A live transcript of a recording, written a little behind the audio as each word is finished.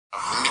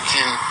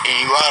in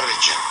your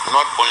region,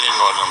 not only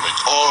northern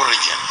region, all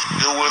regions,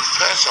 you will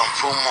first and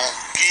foremost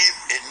give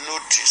a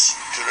notice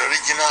to the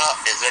regional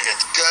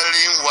executive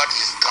telling what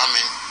is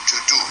coming to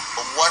do,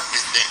 or what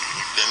is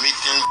the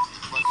meeting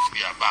going to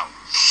be about.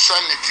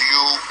 Send it to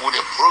you with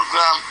a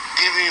program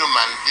giving you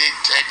mandate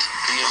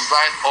to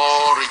invite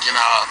all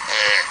regional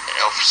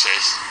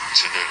officers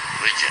to the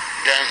region.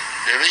 Then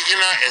the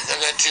regional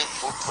executive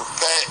will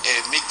prepare a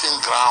meeting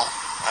ground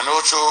and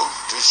also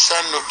to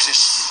send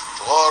notice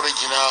to all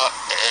regional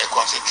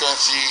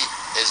constituency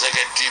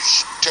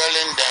executives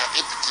telling them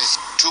if it is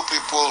two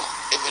people,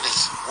 if it is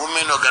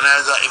women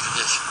organizer, if it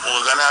is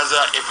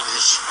organizer, if it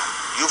is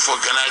youth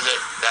organizer,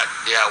 that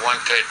they are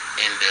wanted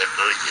in the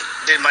region.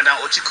 Did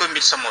Madam Otiko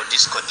meet some of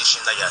these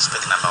conditions that you are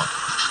speaking about?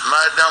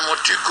 Madam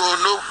Otiko,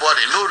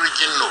 nobody, no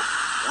region, no.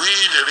 We,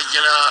 the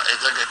regional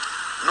executive,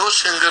 no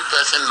single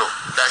person know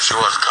that she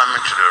was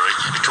coming to the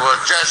region. It was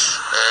just,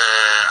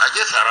 I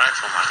just arrived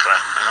from Accra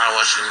and I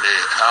was in the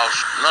house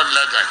not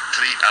less than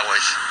 3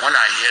 hours when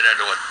I heard that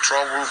there was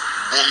trouble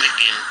booming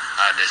in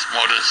at the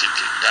modern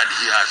city, that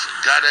he has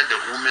gathered the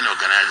women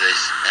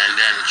organizers and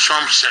then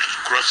some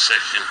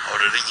cross-section of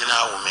the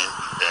regional women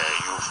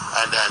youth,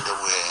 and then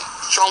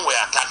some were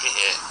attacking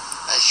her,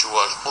 and she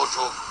was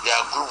also,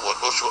 their group was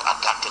also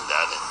attacking the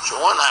other. So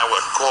when I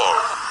was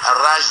called, I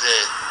rushed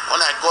there. When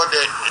I got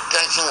there, the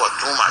tension was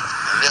too much,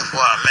 and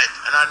therefore I met.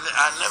 And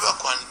I never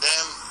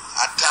condemned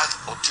attack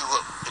Otiko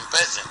in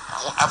person.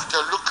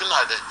 After looking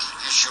at the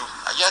issue,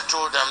 I just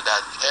told them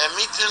that a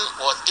meeting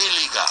was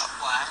illegal.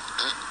 Why?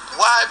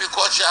 Why?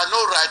 Because she had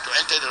no right to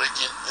enter the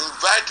region.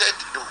 Invited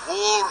the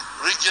whole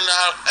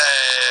regional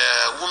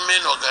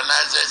women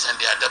organizers and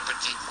their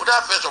deputy.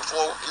 Without first of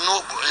all,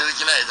 no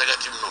regional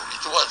executive know.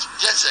 It was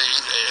just a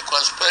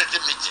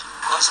conspiracy meeting.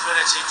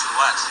 Conspiracy to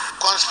what?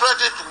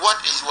 Conspiracy to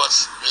what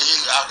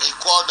he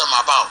called them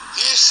about.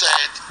 He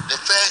said the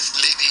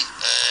first lady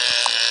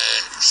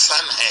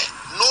sent her.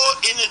 No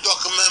any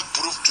document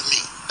proved to me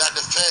that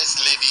the first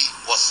lady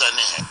was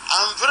sending her.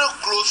 I'm very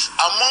close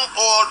among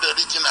all the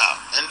regional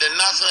and the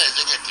national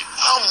executive.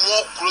 I'm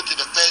more close to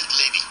the first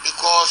lady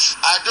because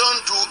I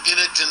don't do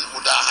anything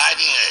without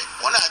hiding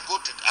her. When I go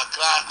to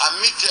Accra, I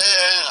meet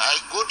her, I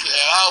go to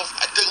her house,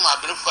 I take my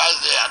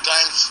breakfast there at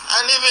times,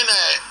 and even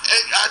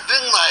I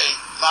drink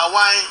my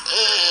wine,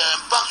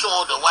 pack some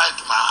of the wine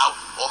to my house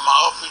or my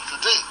office to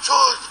drink. So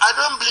I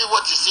don't believe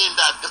what you're saying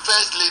that the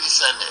first lady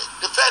sent her.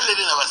 The first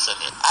lady never sent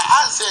her. I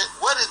asked her,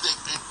 what is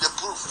the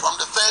proof from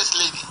the first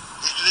lady?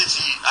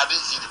 I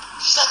didn't see it.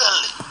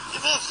 Secondly,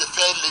 even if the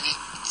first lady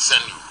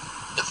sent you,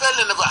 the first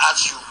lady never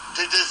asked you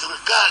to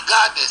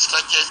disregard the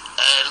structures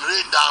and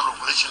lay down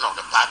regulation of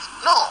the party.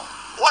 No,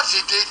 what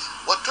she did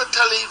was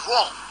totally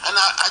wrong. And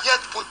I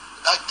just put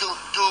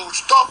to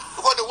stop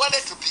because they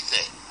wanted to be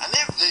there. And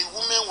if the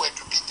women were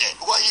to be there,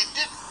 because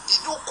he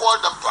do call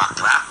them to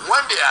Accra.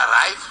 When they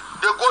arrive,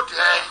 they go to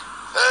her,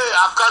 hey,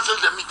 I've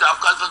cancelled the meeting,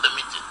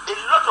 A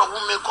lot of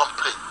women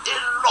complain, a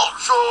lot.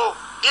 So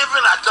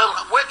even at them,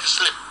 where to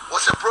sleep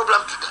was a problem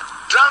to them.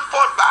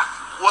 Transport back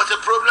was a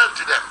problem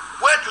to them.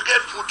 Where to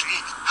get food to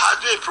eat has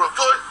been a problem.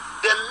 So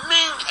they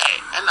mean her.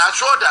 And I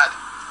saw that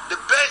the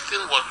best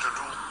thing was to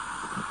do,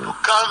 to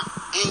come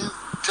in,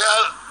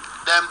 tell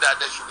them that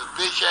they should be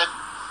patient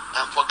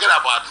and forget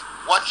about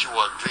what she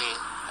was doing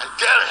and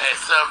tell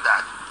herself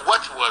that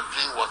what she was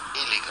doing was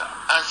illegal.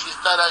 And she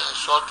started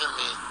insulting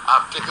me.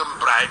 I've taken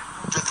bribe,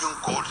 taken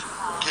gold,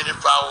 guinea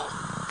fowl,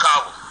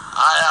 cow.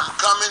 I am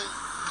coming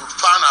to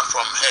find out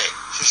from her.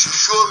 She should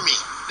show me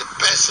the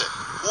person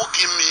who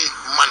give me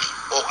money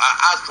or I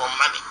ask for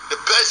money. The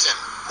person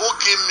who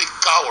give me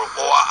cow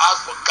or I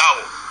ask for cow.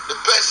 The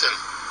person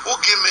who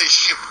give me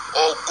sheep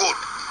or goat.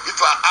 If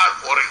I ask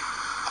for it,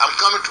 I'm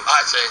coming to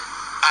ask her,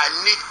 I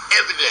need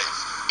evidence.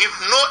 If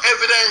no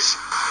evidence,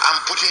 I'm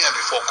putting her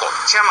before court.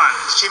 Chairman,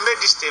 she made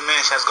this statement,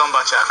 she has gone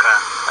back to Accra.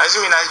 Does it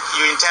mean that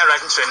you intend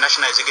writing to the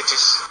national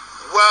executives?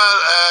 Well,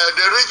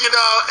 the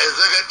regional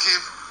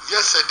executive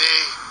yesterday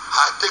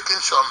had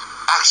taken some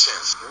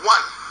actions.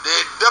 One, the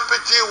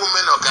deputy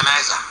women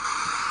organizer,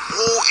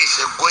 who is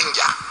a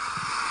Gwenja,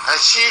 and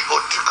she,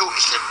 Otiko,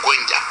 is a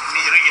Gwenja.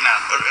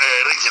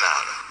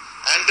 Regional.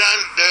 And then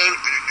the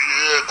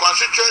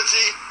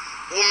constituency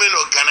women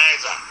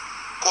organizer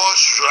called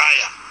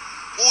Suraya,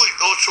 who is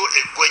also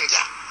a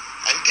Gwenja.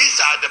 And these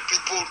are the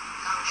people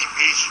he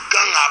is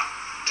gang up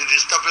to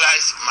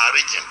destabilize my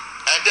region.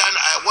 And then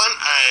I want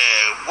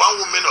one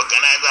woman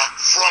organizer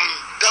from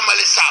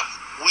Tamale South.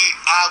 We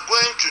are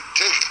going to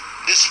take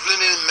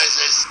disciplinary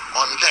measures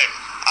on them.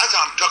 As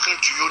I'm talking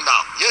to you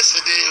now,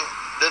 yesterday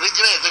the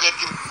regional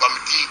executive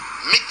committee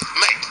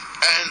met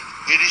and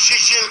the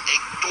decision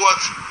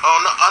towards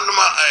all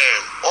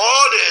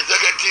the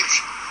executives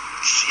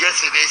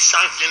yesterday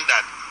sanctioned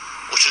that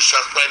we should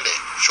suspend it.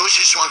 So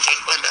she's on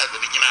suspended as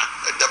the regional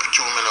deputy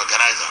women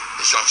organizer.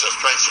 It's on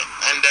suspension.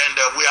 And then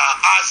we are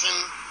asking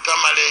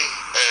Tamale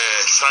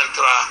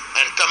Central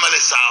and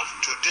Tamale South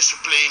to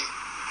discipline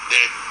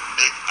the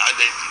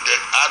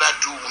other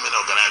two women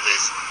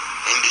organizers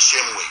in the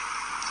same way.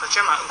 So,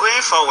 Chairman,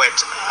 going forward,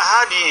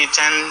 how do you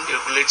intend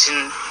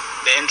regulating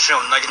the entry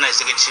of national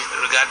executive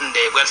regarding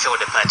the welfare of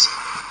the party?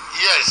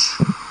 Yes,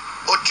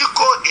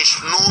 Otiko is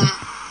known.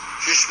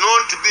 She's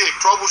known to be a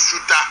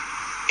troubleshooter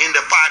in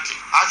the party.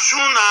 As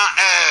soon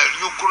as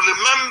you could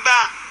remember,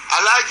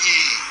 Alhaji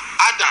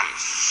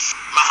Adams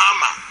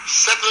Mahama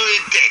certainly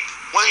dead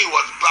when he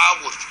was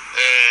bathed with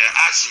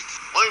acid.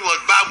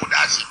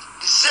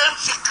 The same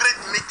secret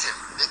meeting,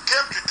 they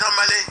came to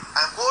Tamale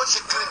and hold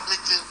secret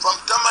meeting. From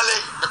Tamale,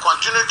 they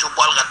continued to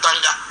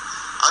Bolgatanga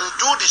and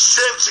do the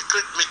same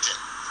secret meeting.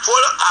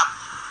 Follow up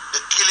the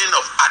killing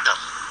of Adam.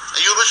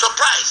 And you'll be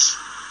surprised.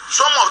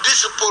 Some of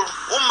these people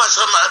who must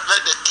have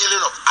made the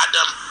killing of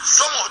Adam,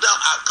 some of them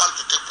have come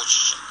to take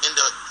position in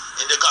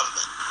the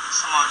government.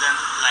 Some of them,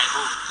 like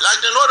who?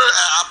 Like the Northern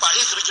Upper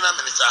East Regional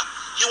Minister,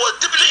 he was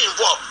deeply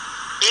involved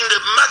in the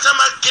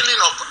mastermind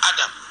killing of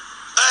Adam.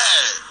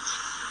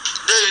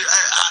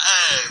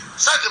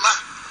 Sandima,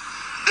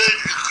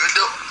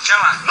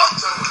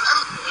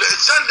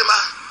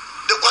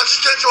 the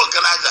constituency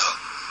organizer,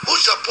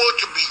 who's supposed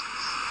to be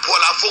Paul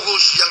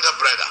Afogo's younger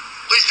brother,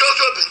 who's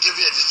also been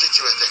given a district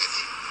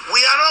executive. We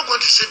are not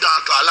going to sit down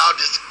to allow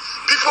this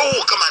people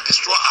who come and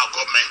destroy our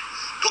government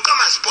to come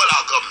and spoil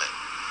our government.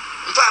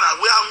 In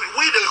fact, we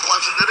the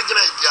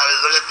regional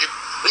executive,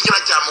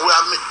 regional chairman,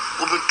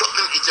 we've been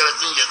talking each other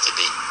since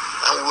yesterday,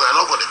 and we are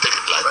not going to take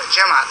it like that.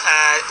 Chairman,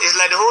 it's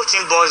like the whole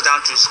thing boils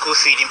down to school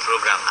feeding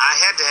program. I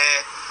heard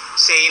her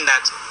saying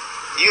that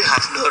you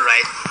have no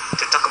right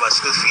to talk about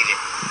school feeding.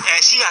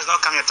 She has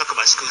not come here to talk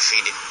about school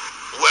feeding.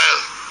 Well,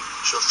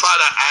 so far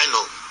that I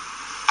know,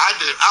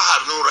 I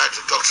have no right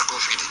to talk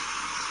school feeding.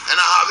 And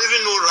I have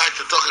even no right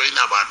to talk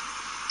about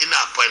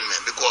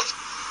appointment because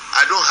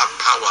I don't have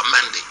power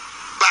mandate.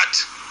 But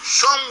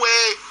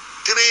somewhere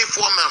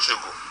 3-4 months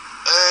ago,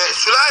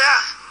 Sulaya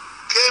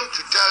came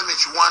to tell me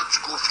she wants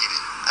school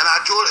feeding. And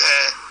I told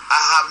her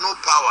I have no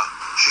power.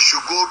 She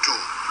should go to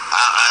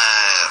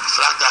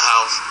Flagger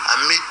House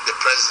and meet the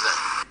president,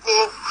 who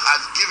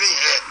has given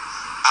her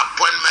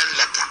appointment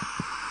letter.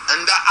 And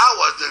that I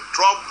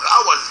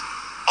was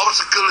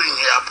obstacle in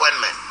her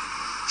appointment.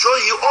 So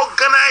he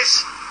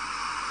organized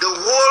the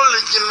whole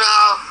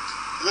regional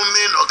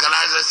women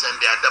organizers and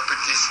their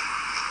deputies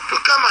to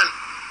come and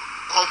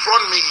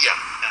confront me here.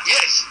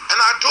 Yes, and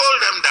I told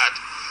them that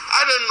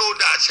I don't know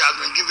that she has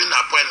been given an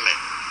appointment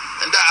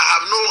and that I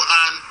have no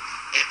hand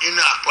in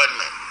her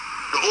appointment.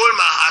 The old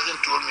man hasn't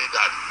told me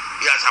that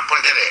he has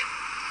appointed her.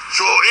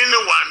 So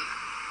anyone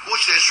who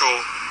says so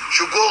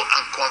should go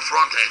and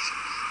confront her.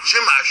 She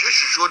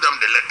should show them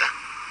the letter.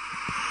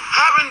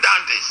 Having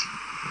done this,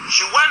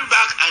 she went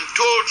back and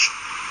told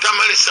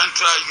Tamale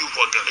Central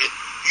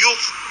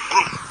Youth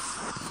Group.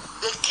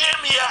 They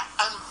came here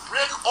and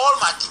break all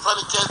my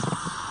furniture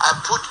I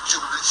put to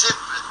receive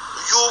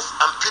youth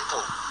and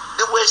people.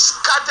 They were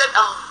scattered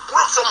and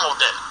broke some of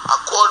them. I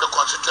called the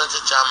constituency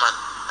chairman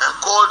and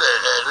called the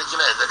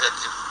regional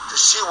executive to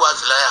see what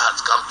Zelaya has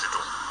come to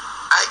do.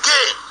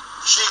 Again,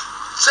 she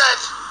said,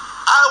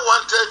 I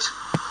wanted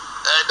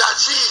that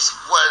she is,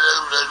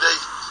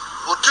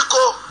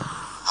 Otiko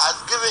has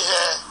given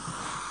her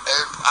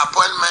an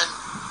appointment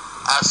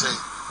as a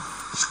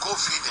school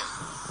feeding.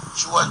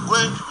 She was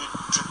going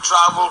to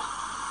travel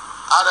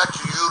either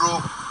to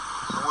Europe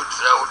with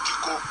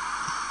Otiko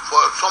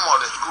for some of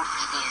the school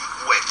feeding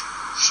work.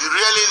 She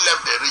really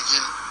left the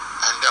region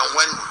and then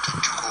went with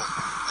Otiko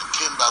and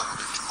came back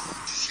with Otiko.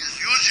 She's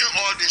using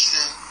all these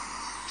things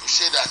to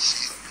say that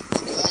she's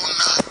the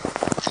owner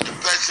and the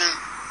person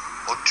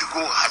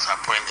Otiko has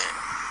appointed.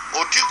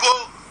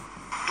 Otiko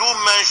do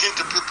mention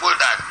to people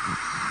that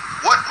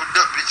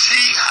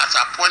she has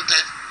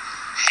appointed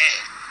her,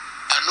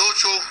 and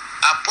also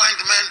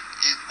appointment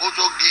is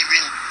also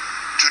given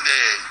to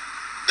the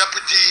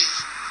deputy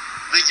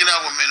regional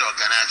women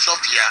organizer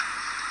Sophia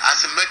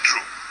as a metro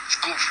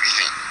school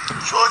feeding.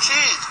 So she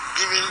is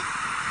giving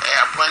an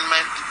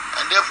appointment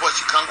and therefore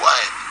she can go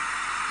ahead.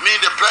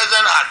 The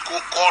president had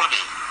called me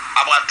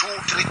about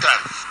 2-3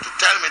 times to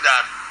tell me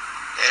that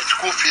a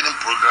school feeding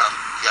program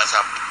he has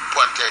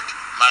appointed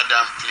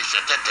Madam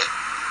Felicia Tete,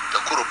 the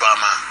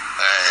Kurubama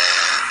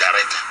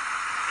director.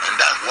 And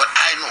that's what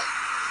I know.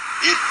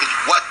 If it's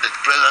what the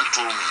president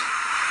told me,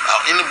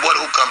 anybody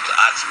who comes to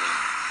ask me,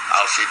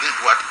 I'll say this is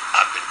what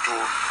I've been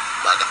told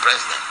by the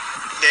president.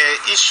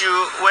 The issue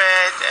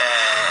where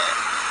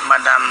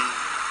Madam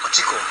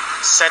Otiko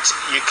said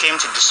you came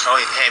to destroy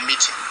her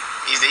meeting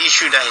is the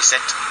issue that he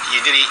said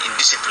you did it in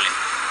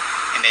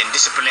a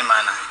disciplined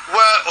manner.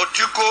 Well,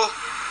 Otiko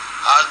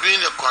has been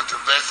a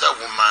controversial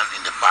woman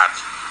in the party.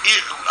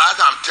 As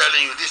I'm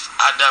telling you, this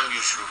Adam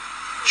Yusuf,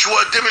 she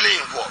was deeply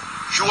involved.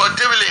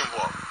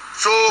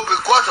 So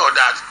because of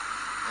that,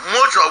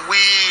 most of we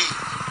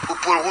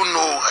people who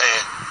know her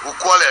who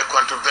call her a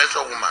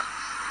controversial woman.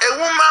 A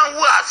woman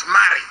who has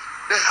married,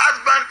 the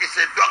husband is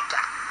a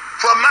doctor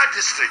from my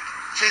district.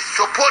 She's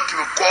supposed to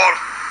be called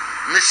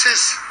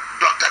Mrs.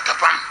 Dr.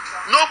 Tapam.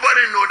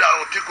 Nobody knows that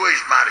Otiko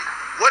is married.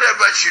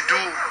 Whatever she do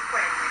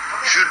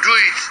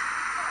it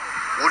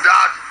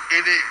without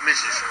any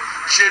Mrs.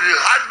 The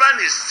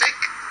husband is sick.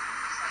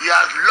 He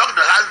has locked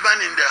the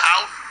husband in the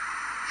house.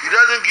 He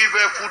doesn't give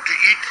her food to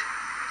eat.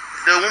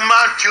 The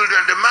woman,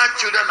 children, the man,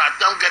 children at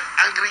them get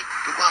angry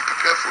to go and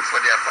prepare food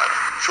for their father.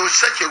 So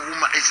such a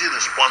woman is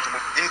irresponsible.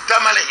 In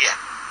Tamale here,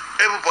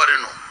 everybody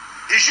know.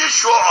 Is she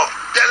sure of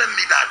telling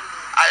me that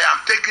I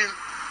am taking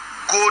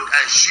goat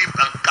and sheep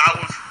and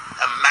cows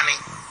and money?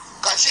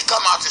 Can she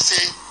come out and say,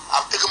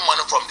 I've taken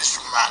money from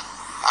this man,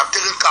 I've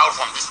taken cow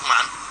from this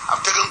man, I've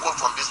taken goat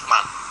from this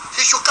man?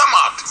 She should come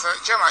out. So,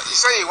 Chairman, you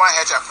say you want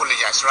her to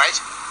apologize, right?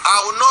 I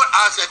will not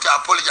ask her to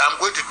apologize. I'm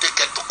going to take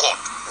her to court.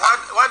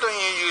 Why don't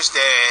you use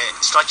the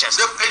structures?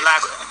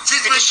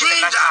 She's been doing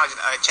that.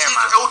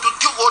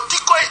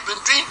 Otiko has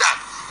been doing that.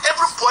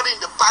 Everybody in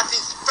the party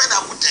is fed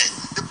up with her.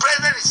 The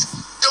president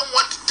don't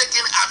want to take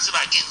any action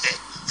against her.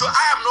 So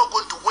I am not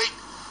going to wait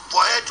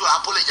for her to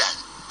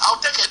apologize. I'll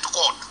take her to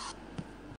court.